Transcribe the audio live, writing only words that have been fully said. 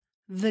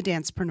The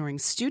Dancepreneuring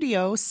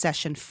Studio,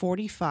 session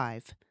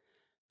 45.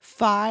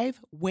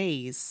 5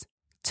 ways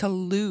to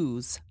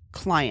lose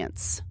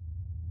clients.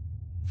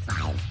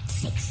 5,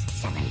 6,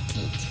 7, 8.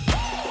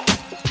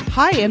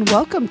 Hi, and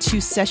welcome to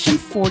session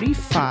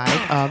 45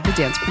 of the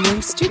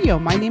Dancepreneuring Studio.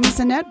 My name is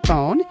Annette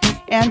Bone,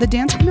 and the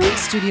Dancepreneuring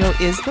Studio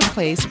is the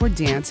place where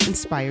dance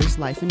inspires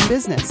life and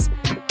business.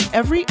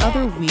 Every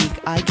other week,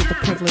 I get the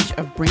privilege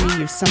of bringing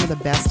you some of the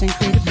best and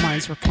creative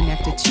minds who are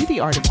connected to the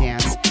art of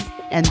dance,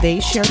 and they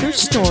share their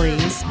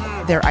stories,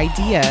 their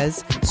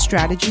ideas,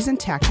 strategies, and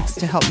tactics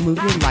to help move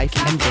your life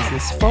and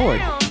business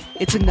forward.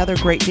 It's another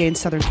great day in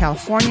Southern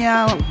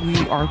California. We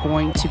are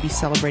going to be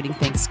celebrating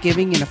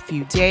Thanksgiving in a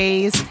few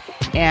days,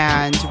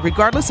 and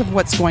regardless of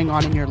what's going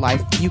on in your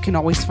life, you can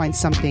always find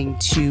something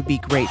to be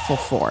grateful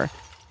for.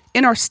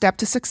 In our Step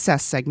to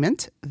Success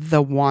segment,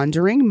 The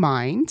Wandering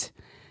Mind.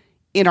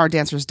 In our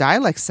Dancer's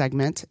Dialect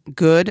segment,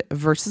 Good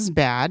versus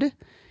Bad.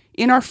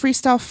 In our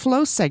Freestyle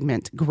Flow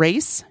segment,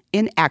 Grace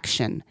in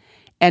Action.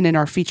 And in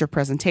our feature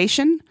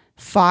presentation,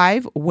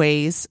 5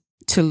 ways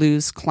to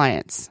lose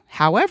clients.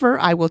 However,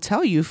 I will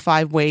tell you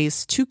 5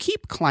 ways to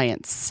keep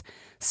clients.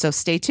 So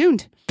stay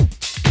tuned.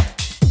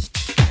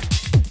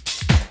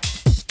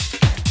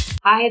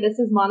 Hi, this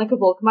is Monica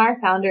Volkmar,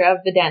 founder of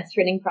the Dance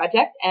Training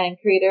Project and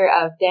creator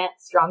of Dance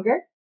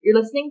Stronger. You're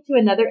listening to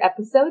another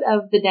episode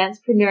of the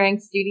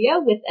Dancepreneuring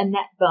Studio with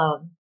Annette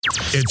Bone.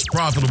 It's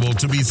profitable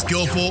to be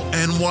skillful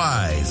and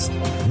wise.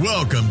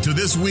 Welcome to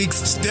this week's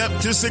Step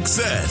to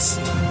Success.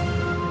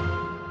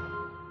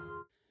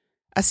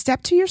 A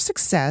step to your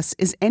success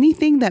is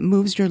anything that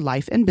moves your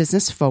life and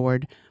business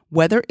forward.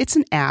 Whether it's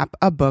an app,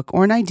 a book,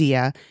 or an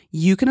idea,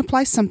 you can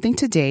apply something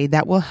today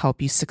that will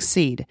help you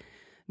succeed.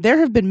 There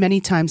have been many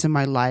times in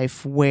my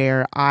life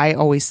where I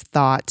always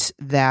thought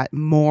that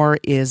more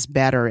is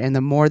better, and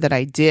the more that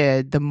I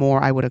did, the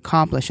more I would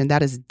accomplish, and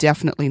that is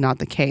definitely not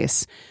the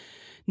case.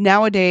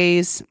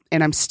 Nowadays,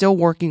 and I'm still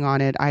working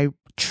on it, I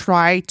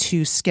try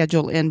to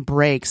schedule in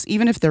breaks,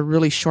 even if they're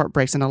really short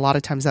breaks, and a lot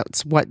of times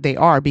that's what they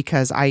are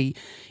because I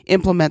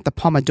implement the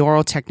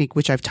Pomodoro technique,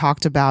 which I've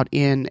talked about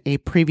in a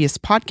previous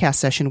podcast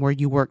session where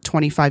you work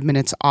 25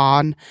 minutes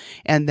on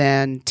and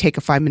then take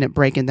a 5-minute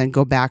break and then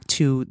go back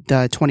to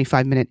the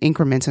 25-minute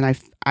increments, and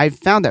I've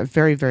found that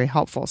very, very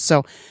helpful.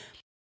 So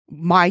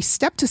my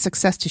step to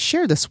success to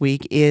share this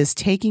week is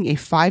taking a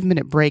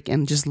 5-minute break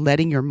and just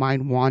letting your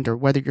mind wander,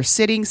 whether you're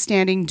sitting,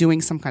 standing,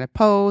 doing some kind of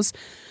pose,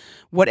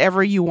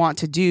 whatever you want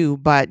to do,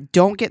 but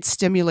don't get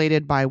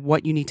stimulated by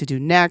what you need to do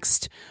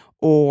next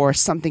or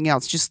something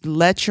else. Just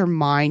let your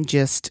mind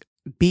just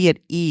be at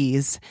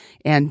ease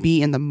and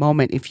be in the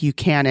moment if you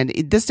can. And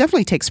this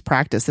definitely takes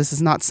practice. This is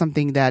not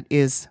something that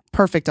is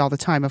perfect all the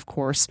time, of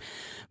course,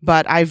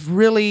 but I've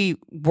really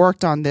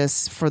worked on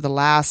this for the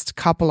last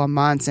couple of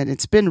months, and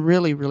it's been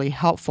really, really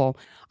helpful.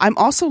 I'm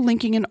also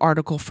linking an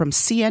article from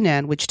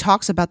CNN, which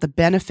talks about the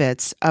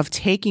benefits of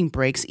taking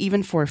breaks,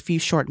 even for a few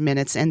short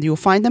minutes, and you'll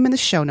find them in the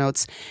show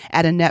notes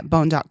at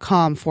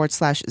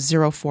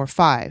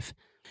AnnetteBone.com/045.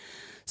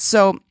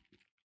 So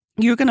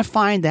you're going to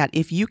find that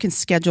if you can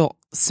schedule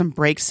some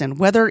breaks in,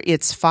 whether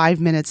it's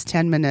 5 minutes,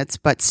 10 minutes,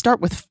 but start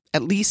with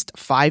at least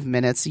 5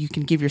 minutes, you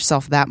can give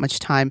yourself that much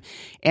time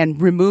and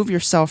remove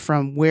yourself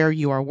from where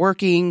you are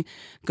working,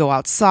 go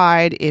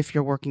outside if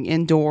you're working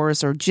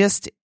indoors, or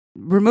just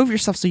remove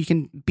yourself so you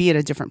can be at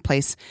a different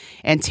place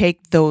and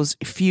take those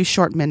few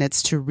short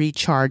minutes to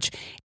recharge.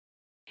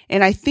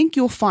 And I think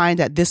you'll find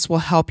that this will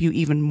help you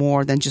even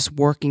more than just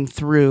working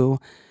through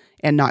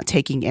and not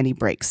taking any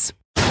breaks.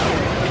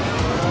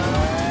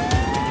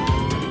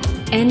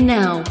 And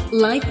now,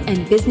 Life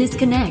and Business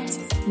Connect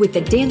with the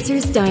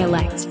Dancer's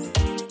Dialect.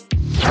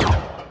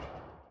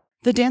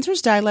 The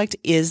Dancer's Dialect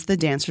is the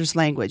dancer's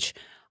language.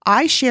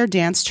 I share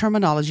dance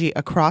terminology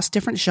across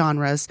different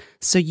genres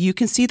so you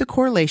can see the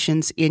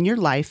correlations in your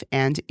life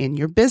and in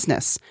your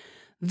business.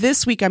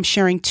 This week, I'm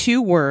sharing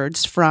 2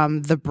 words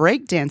from the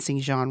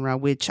breakdancing genre,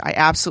 which I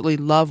absolutely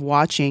love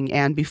watching.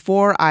 And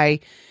before I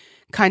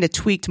kind of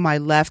tweaked my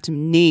left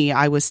knee,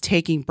 I was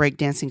taking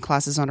breakdancing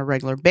classes on a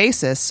regular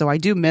basis, so I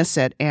do miss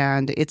it,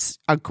 and it's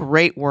a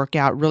great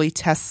workout, really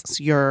tests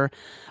your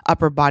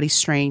upper body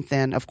strength,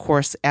 and of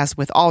course, as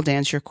with all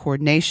dance, your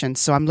coordination.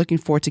 So I'm looking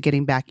forward to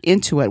getting back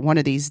into it one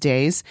of these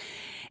days.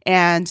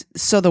 And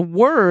so the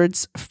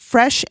words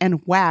fresh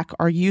and whack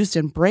are used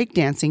in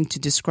breakdancing to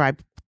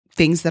describe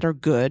things that are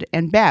good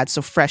and bad.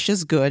 So fresh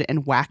is good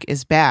and whack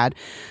is bad.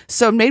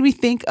 So it made me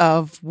think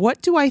of,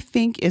 what do I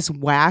think is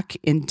whack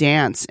in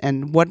dance,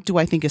 and what do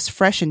I think is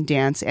fresh in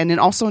dance, and then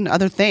also in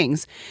other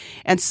things.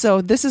 And so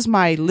this is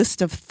my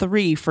list of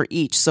 3 for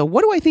each. So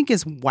what do I think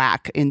is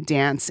whack in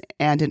dance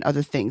and in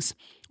other things?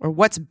 Or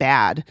what's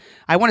bad?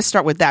 I want to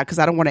start with that because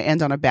I don't want to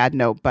end on a bad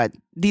note, but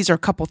these are a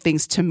couple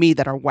things to me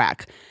that are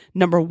whack.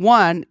 Number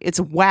 1, it's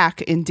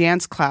whack in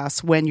dance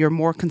class when you're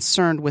more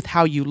concerned with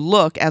how you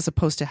look as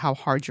opposed to how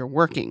hard you're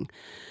working.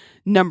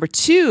 Number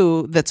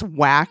 2, that's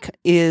whack,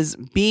 is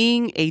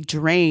being a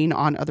drain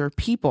on other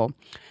people.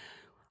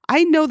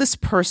 I know this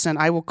person,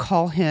 I will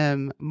call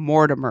him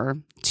Mortimer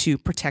to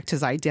protect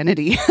his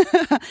identity.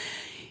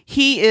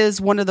 he is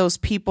one of those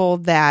people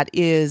that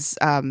is,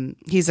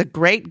 he's a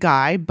great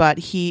guy, but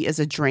he is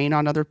a drain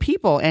on other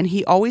people. And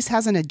he always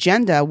has an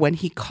agenda when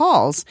he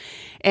calls,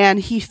 and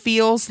he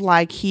feels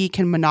like he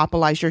can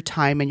monopolize your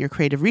time and your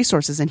creative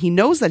resources. And he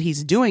knows that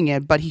he's doing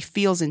it, but he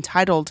feels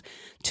entitled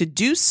to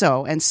do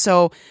so. And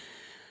so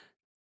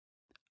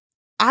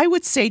I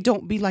would say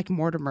don't be like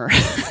Mortimer.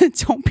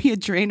 Don't be a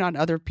drain on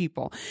other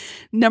people.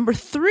 Number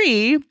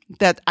 3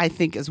 that I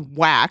think is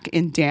whack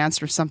in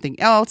dance or something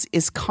else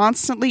is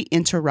constantly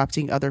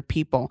interrupting other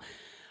people.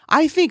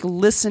 I think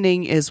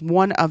listening is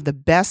one of the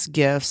best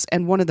gifts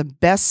and one of the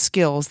best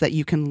skills that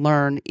you can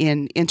learn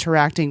in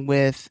interacting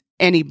with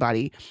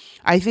anybody.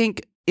 I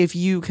think if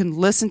you can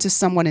listen to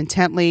someone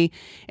intently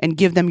and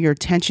give them your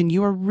attention,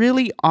 you are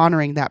really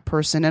honoring that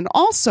person. And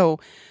also,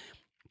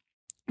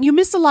 you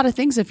miss a lot of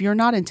things if you're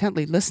not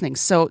intently listening.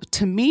 So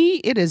to me,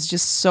 it is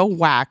just so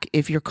whack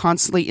if you're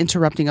constantly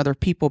interrupting other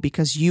people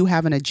because you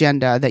have an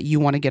agenda that you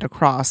want to get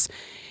across.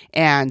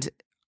 And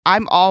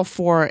I'm all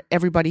for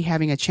everybody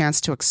having a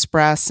chance to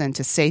express and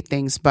to say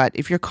things. But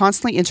if you're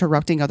constantly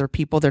interrupting other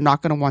people, they're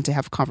not going to want to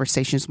have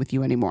conversations with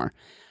you anymore.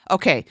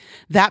 Okay,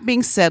 that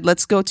being said,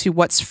 let's go to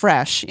what's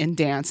fresh in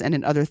dance and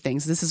in other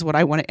things. This is what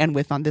I want to end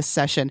with on this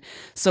session.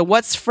 So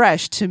what's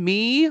fresh? To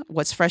me,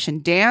 what's fresh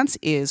in dance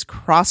is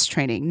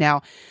cross-training.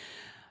 Now,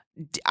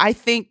 I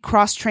think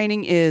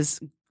cross-training is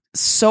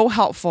so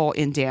helpful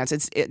in dance.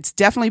 It's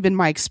definitely been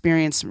my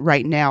experience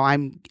right now.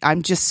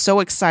 I'm just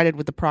so excited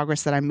with the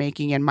progress that I'm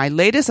making. And my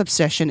latest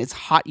obsession is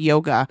hot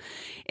yoga.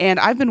 And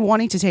I've been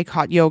wanting to take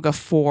hot yoga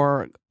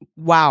for,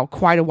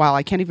 quite a while.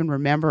 I can't even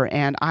remember.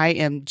 And I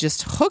am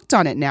just hooked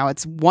on it now.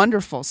 It's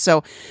wonderful.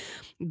 So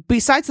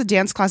besides the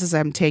dance classes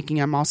I'm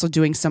taking, I'm also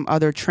doing some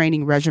other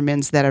training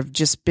regimens that have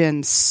just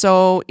been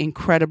so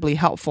incredibly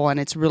helpful. And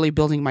it's really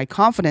building my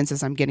confidence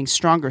as I'm getting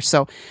stronger.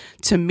 So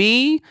to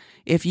me,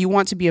 if you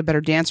want to be a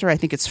better dancer, I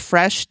think it's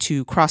fresh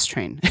to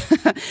cross-train.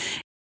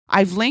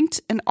 I've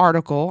linked an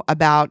article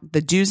about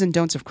the do's and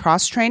don'ts of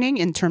cross-training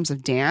in terms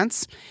of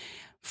dance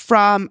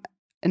from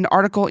an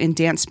article in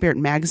Dance Spirit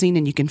magazine,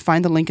 and you can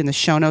find the link in the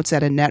show notes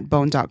at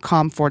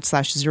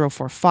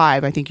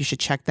AnnetteBone.com/045. I think you should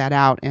check that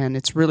out, and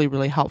it's really,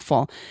 really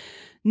helpful.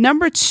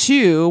 Number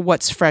 2,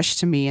 what's fresh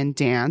to me in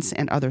dance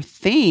and other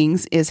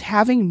things is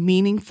having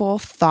meaningful,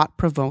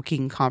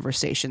 thought-provoking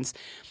conversations.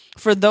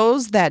 For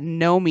those that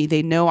know me,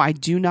 they know I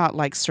do not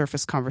like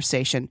surface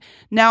conversation.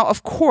 Now,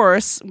 of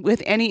course,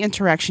 with any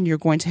interaction, you're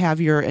going to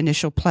have your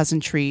initial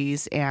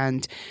pleasantries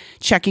and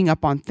checking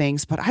up on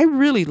things, but I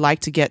really like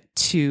to get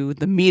to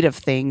the meat of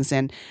things.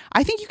 And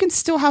I think you can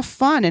still have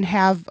fun and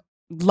have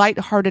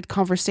lighthearted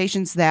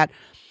conversations that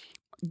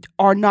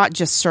are not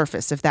just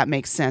surface, if that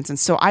makes sense. And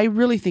so I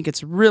really think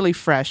it's really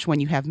fresh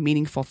when you have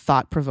meaningful,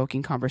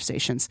 thought-provoking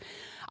conversations.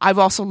 I've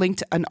also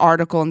linked an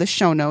article in the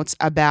show notes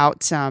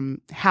about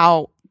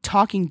how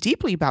talking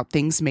deeply about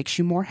things makes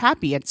you more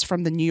happy. It's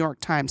from the New York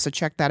Times, so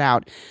check that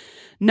out.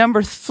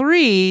 Number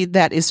 3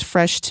 that is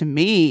fresh to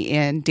me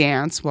in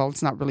dance, well,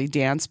 it's not really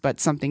dance, but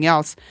something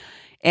else.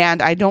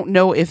 And I don't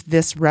know if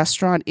this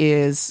restaurant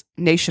is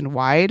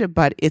nationwide,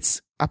 but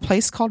it's a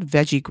place called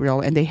Veggie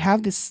Grill, and they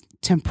have this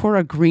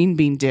tempura green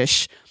bean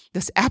dish,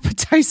 this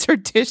appetizer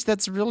dish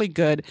that's really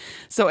good.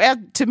 So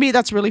to me,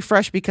 that's really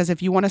fresh because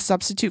if you want to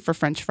substitute for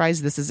French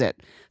fries, this is it.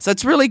 So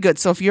it's really good.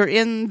 So if you're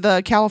in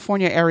the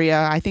California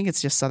area, I think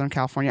it's just Southern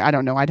California. I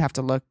don't know. I'd have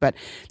to look. But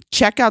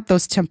check out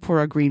those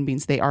tempura green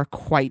beans. They are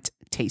quite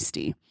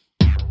tasty.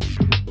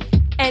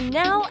 And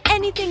now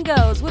anything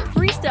goes with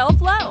Freestyle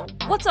Flow.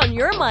 What's on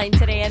your mind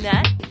today,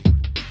 Annette?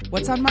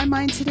 What's on my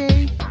mind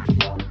today?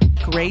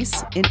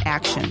 Grace in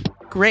action.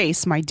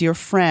 Grace, my dear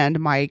friend,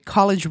 my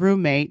college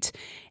roommate,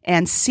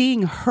 and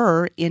seeing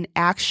her in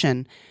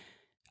action,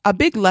 a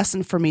big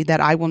lesson for me that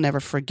I will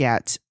never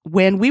forget.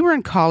 When we were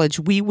in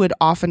college, we would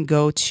often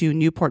go to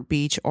Newport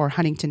Beach or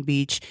Huntington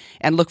Beach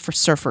and look for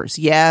surfers.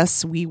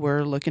 Yes, we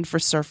were looking for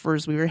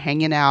surfers. We were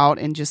hanging out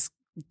and just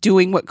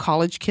doing what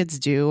college kids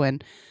do.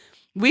 And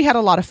we had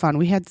a lot of fun.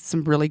 We had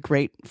some really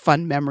great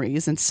fun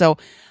memories. And so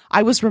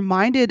I was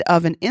reminded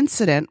of an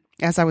incident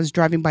as I was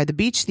driving by the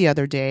beach the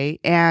other day,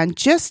 and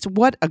just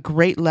what a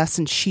great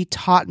lesson she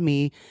taught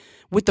me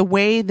with the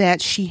way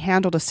that she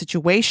handled a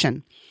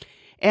situation.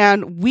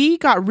 And we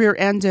got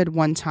rear-ended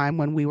one time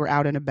when we were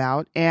out and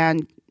about,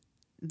 and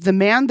the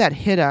man that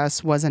hit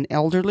us was an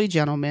elderly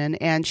gentleman,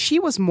 and she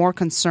was more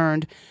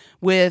concerned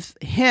with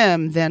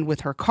him than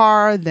with her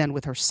car, than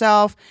with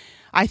herself.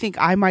 I think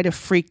I might have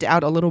freaked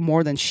out a little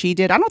more than she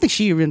did. I don't think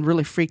she even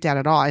really freaked out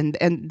at all.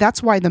 And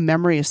that's why the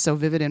memory is so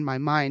vivid in my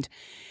mind.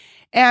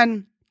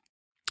 And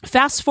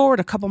fast forward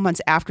a couple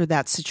months after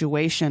that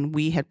situation,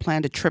 we had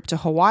planned a trip to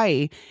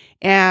Hawaii.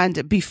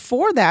 And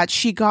before that,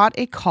 she got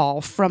a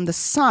call from the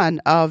son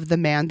of the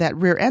man that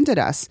rear-ended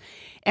us.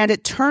 And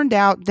it turned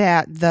out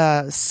that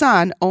the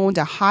son owned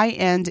a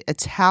high-end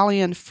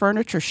Italian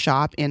furniture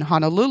shop in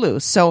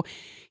Honolulu. So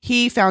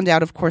he found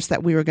out, of course,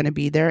 that we were going to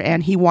be there,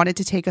 and he wanted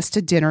to take us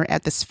to dinner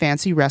at this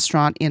fancy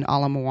restaurant in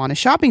Ala Moana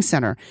Shopping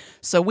Center.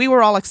 So we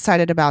were all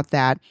excited about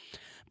that.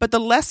 But the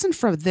lesson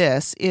from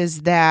this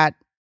is that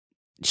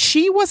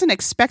she wasn't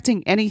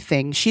expecting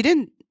anything. She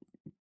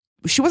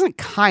wasn't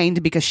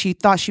kind because she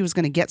thought she was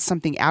going to get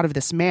something out of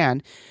this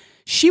man.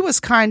 She was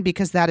kind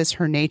because that is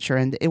her nature,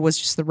 and it was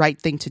just the right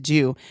thing to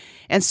do.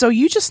 And so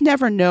you just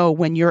never know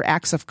when your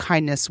acts of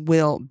kindness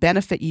will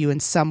benefit you in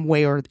some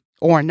way or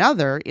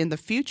another in the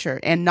future.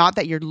 And not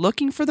that you're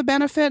looking for the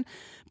benefit,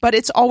 but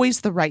it's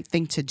always the right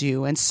thing to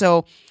do. And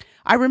so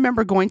I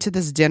remember going to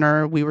this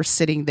dinner. We were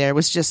sitting there. It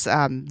was just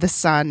the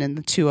son and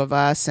the two of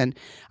us. And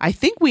I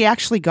think we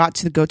actually got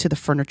to go to the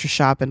furniture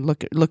shop and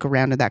look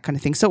around and that kind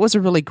of thing. So it was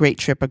a really great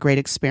trip, a great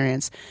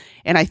experience.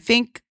 And I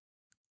think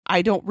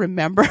I don't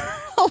remember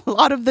a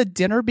lot of the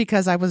dinner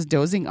because I was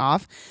dozing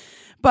off.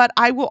 But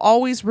I will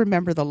always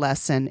remember the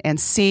lesson and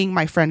seeing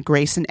my friend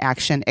Grace in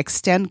action,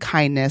 extend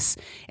kindness,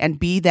 and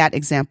be that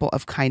example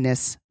of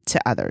kindness to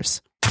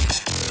others.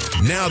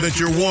 Now that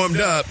you're warmed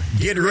up,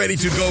 get ready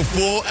to go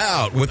full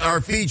out with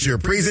our feature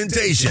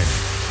presentation.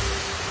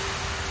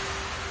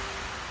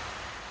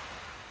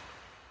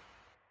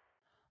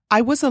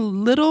 I was a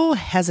little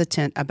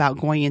hesitant about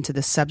going into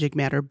the subject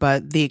matter,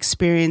 but the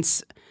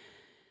experience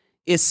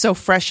is so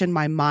fresh in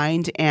my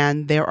mind,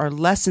 and there are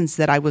lessons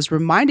that I was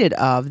reminded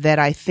of that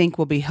I think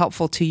will be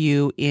helpful to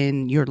you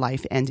in your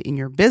life and in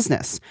your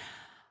business.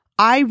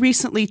 I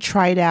recently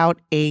tried out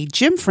a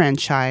gym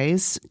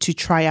franchise to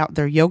try out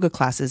their yoga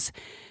classes.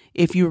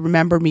 If you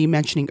remember me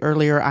mentioning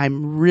earlier,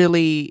 I'm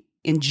really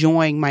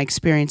enjoying my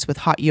experience with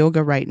hot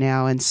yoga right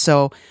now. And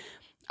so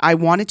I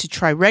wanted to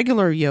try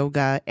regular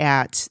yoga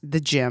at the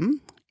gym.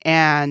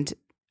 And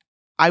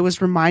I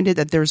was reminded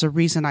that there's a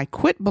reason I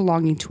quit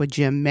belonging to a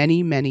gym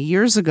many, many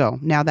years ago.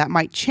 Now that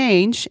might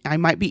change. I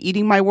might be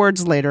eating my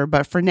words later,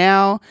 but for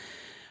now,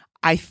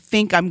 I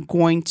think I'm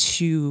going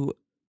to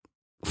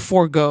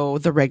forego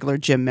the regular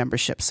gym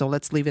membership. So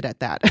let's leave it at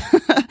that.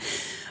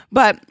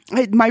 But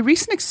my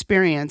recent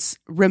experience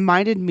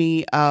reminded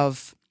me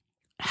of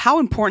how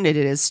important it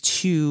is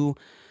to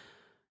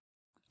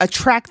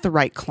attract the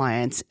right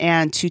clients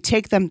and to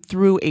take them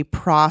through a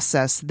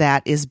process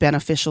that is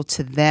beneficial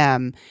to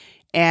them.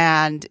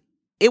 And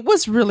it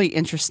was really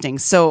interesting.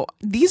 So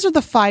these are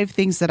the 5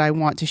 things that I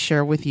want to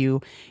share with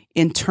you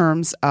in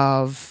terms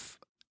of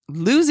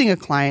losing a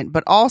client,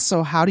 but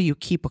also how do you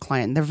keep a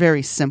client? They're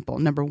very simple.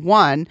 Number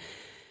 1,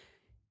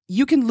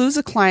 you can lose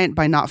a client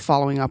by not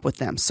following up with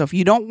them. So if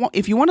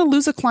you want to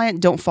lose a client,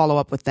 don't follow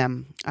up with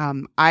them.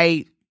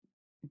 I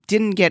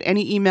didn't get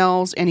any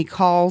emails, any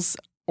calls,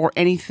 or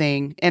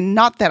anything. And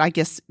not that I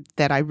guess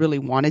that I really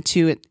wanted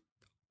to,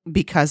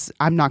 because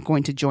I'm not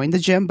going to join the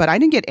gym, but I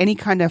didn't get any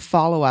kind of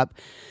follow-up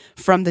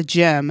from the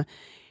gym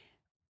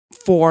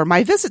for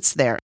my visits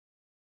there.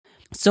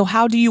 So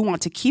how do you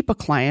want to keep a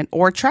client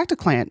or attract a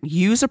client?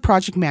 Use a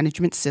project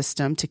management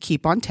system to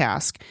keep on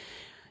task.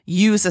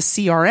 Use a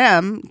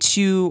CRM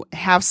to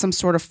have some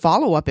sort of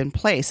follow-up in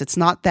place. It's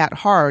not that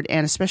hard.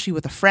 And especially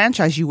with a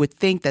franchise, you would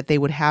think that they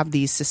would have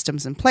these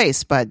systems in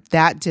place, but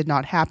that did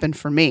not happen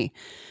for me.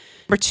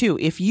 Number 2,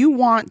 if you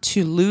want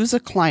to lose a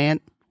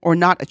client or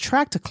not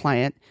attract a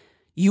client,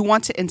 you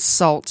want to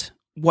insult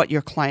what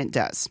your client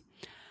does.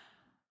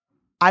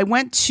 I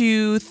went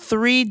to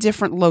 3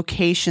 different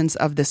locations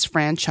of this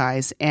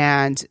franchise,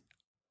 and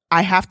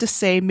I have to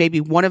say maybe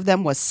one of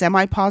them was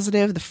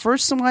semi-positive. The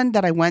first one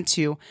that I went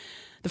to,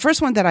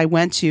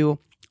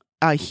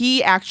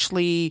 he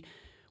actually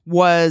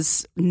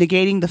was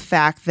negating the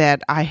fact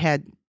that I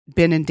had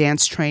been in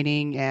dance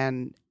training,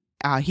 and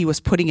he was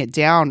putting it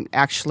down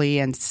actually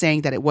and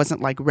saying that it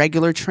wasn't like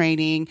regular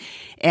training,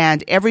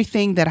 and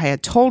everything that I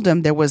had told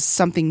him, there was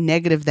something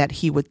negative that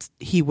he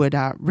would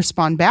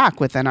respond back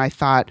with. And I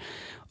thought,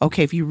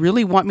 okay, if you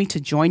really want me to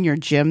join your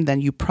gym,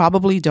 then you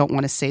probably don't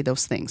want to say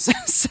those things.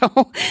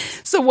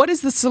 So what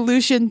is the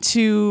solution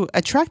to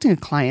attracting a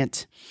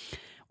client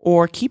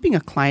or keeping a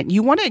client?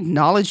 You want to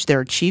acknowledge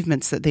their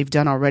achievements that they've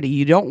done already.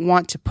 You don't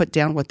want to put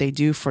down what they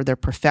do for their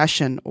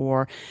profession,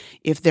 or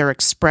if they're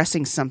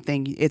expressing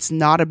something, it's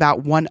not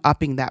about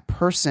one-upping that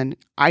person.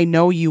 I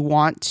know you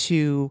want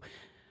to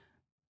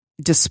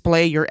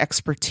display your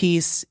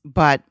expertise,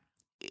 but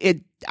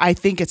I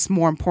think it's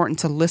more important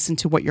to listen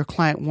to what your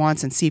client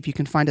wants and see if you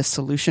can find a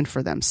solution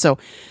for them. So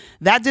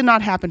that did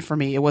not happen for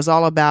me. It was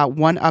all about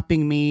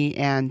one-upping me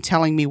and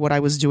telling me what I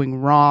was doing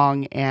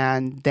wrong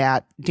and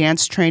that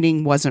dance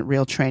training wasn't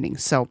real training.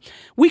 So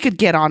we could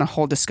get on a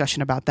whole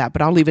discussion about that,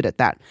 but I'll leave it at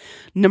that.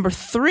 Number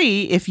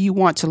 3, if you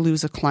want to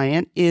lose a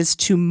client, is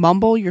to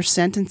mumble your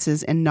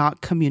sentences and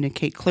not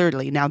communicate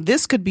clearly. Now,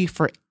 this could be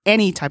for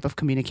any type of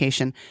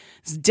communication.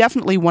 It's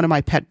definitely one of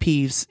my pet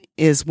peeves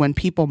is when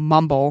people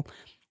mumble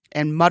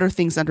and mutter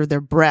things under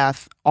their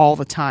breath all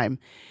the time.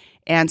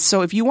 And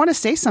so if you want to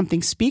say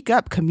something, speak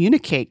up,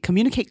 communicate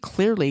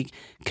clearly.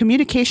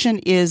 Communication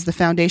is the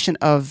foundation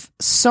of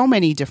so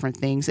many different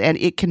things, and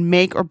it can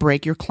make or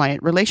break your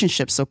client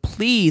relationship. So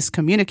please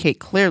communicate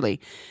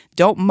clearly.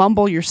 Don't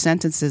mumble your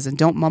sentences and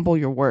don't mumble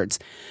your words.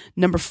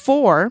 Number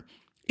 4,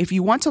 if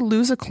you want to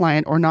lose a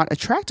client or not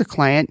attract a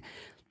client,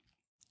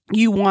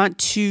 you want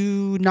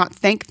to not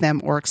thank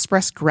them or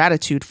express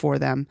gratitude for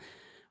them.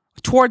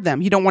 toward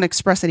them. You don't want to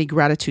express any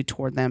gratitude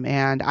toward them.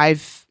 And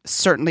I've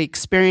certainly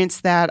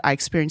experienced that. I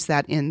experienced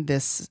that in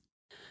this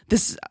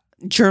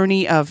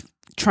journey of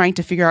trying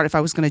to figure out if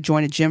I was going to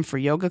join a gym for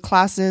yoga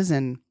classes.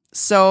 And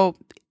so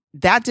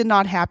that did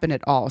not happen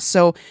at all.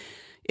 So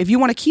if you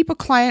want to keep a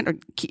client, or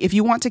if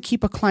you want to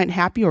keep a client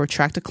happy or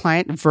attract a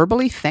client,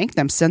 verbally thank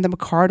them, send them a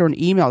card or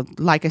an email.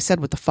 Like I said,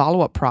 with the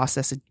follow-up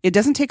process, it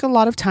doesn't take a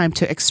lot of time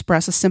to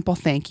express a simple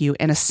thank you,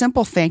 and a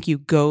simple thank you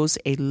goes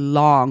a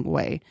long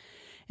way.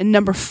 And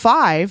number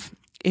 5,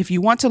 if you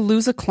want to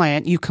lose a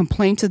client, you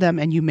complain to them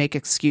and you make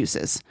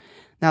excuses.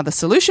 Now, the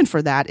solution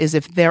for that is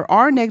if there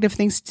are negative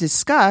things to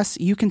discuss,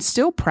 you can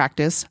still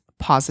practice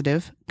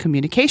positive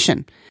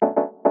communication.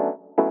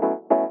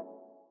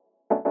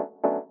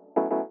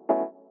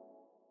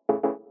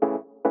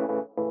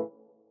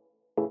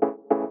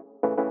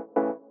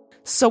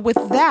 So with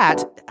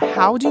that,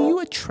 how do you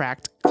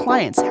attract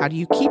clients? How do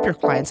you keep your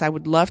clients? I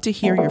would love to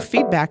hear your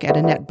feedback at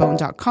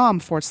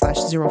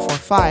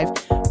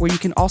AnnetteBone.com/045, where you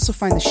can also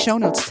find the show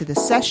notes to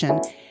this session.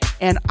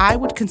 And I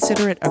would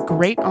consider it a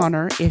great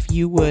honor if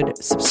you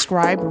would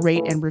subscribe,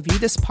 rate, and review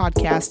this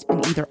podcast in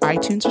either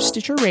iTunes or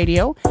Stitcher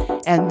Radio.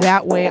 And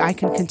that way I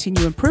can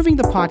continue improving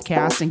the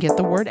podcast and get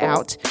the word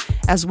out,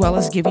 as well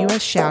as give you a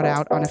shout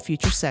out on a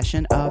future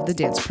session of the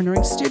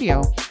Dancepreneuring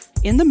Studio.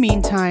 In the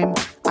meantime,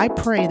 I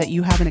pray that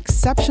you have an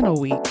exceptional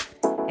week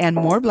and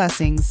more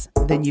blessings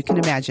than you can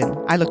imagine.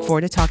 I look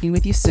forward to talking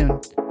with you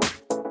soon.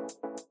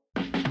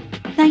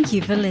 Thank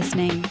you for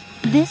listening.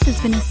 This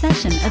has been a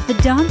session of the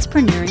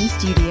Dancepreneuring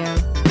Studio.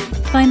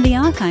 Find the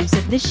archives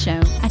of this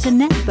show at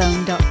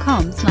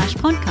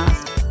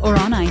AnnetteBone.com/podcast or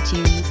on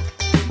iTunes.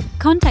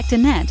 Contact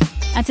Annette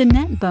at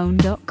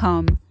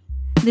AnnetteBone.com.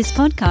 This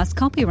podcast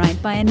copyright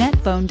by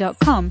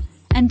AnnetteBone.com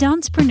and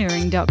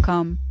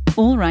Dancepreneuring.com.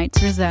 All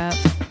rights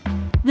reserved.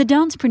 The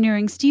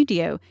Dancepreneuring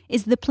Studio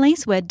is the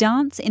place where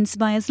dance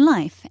inspires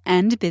life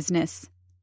and business.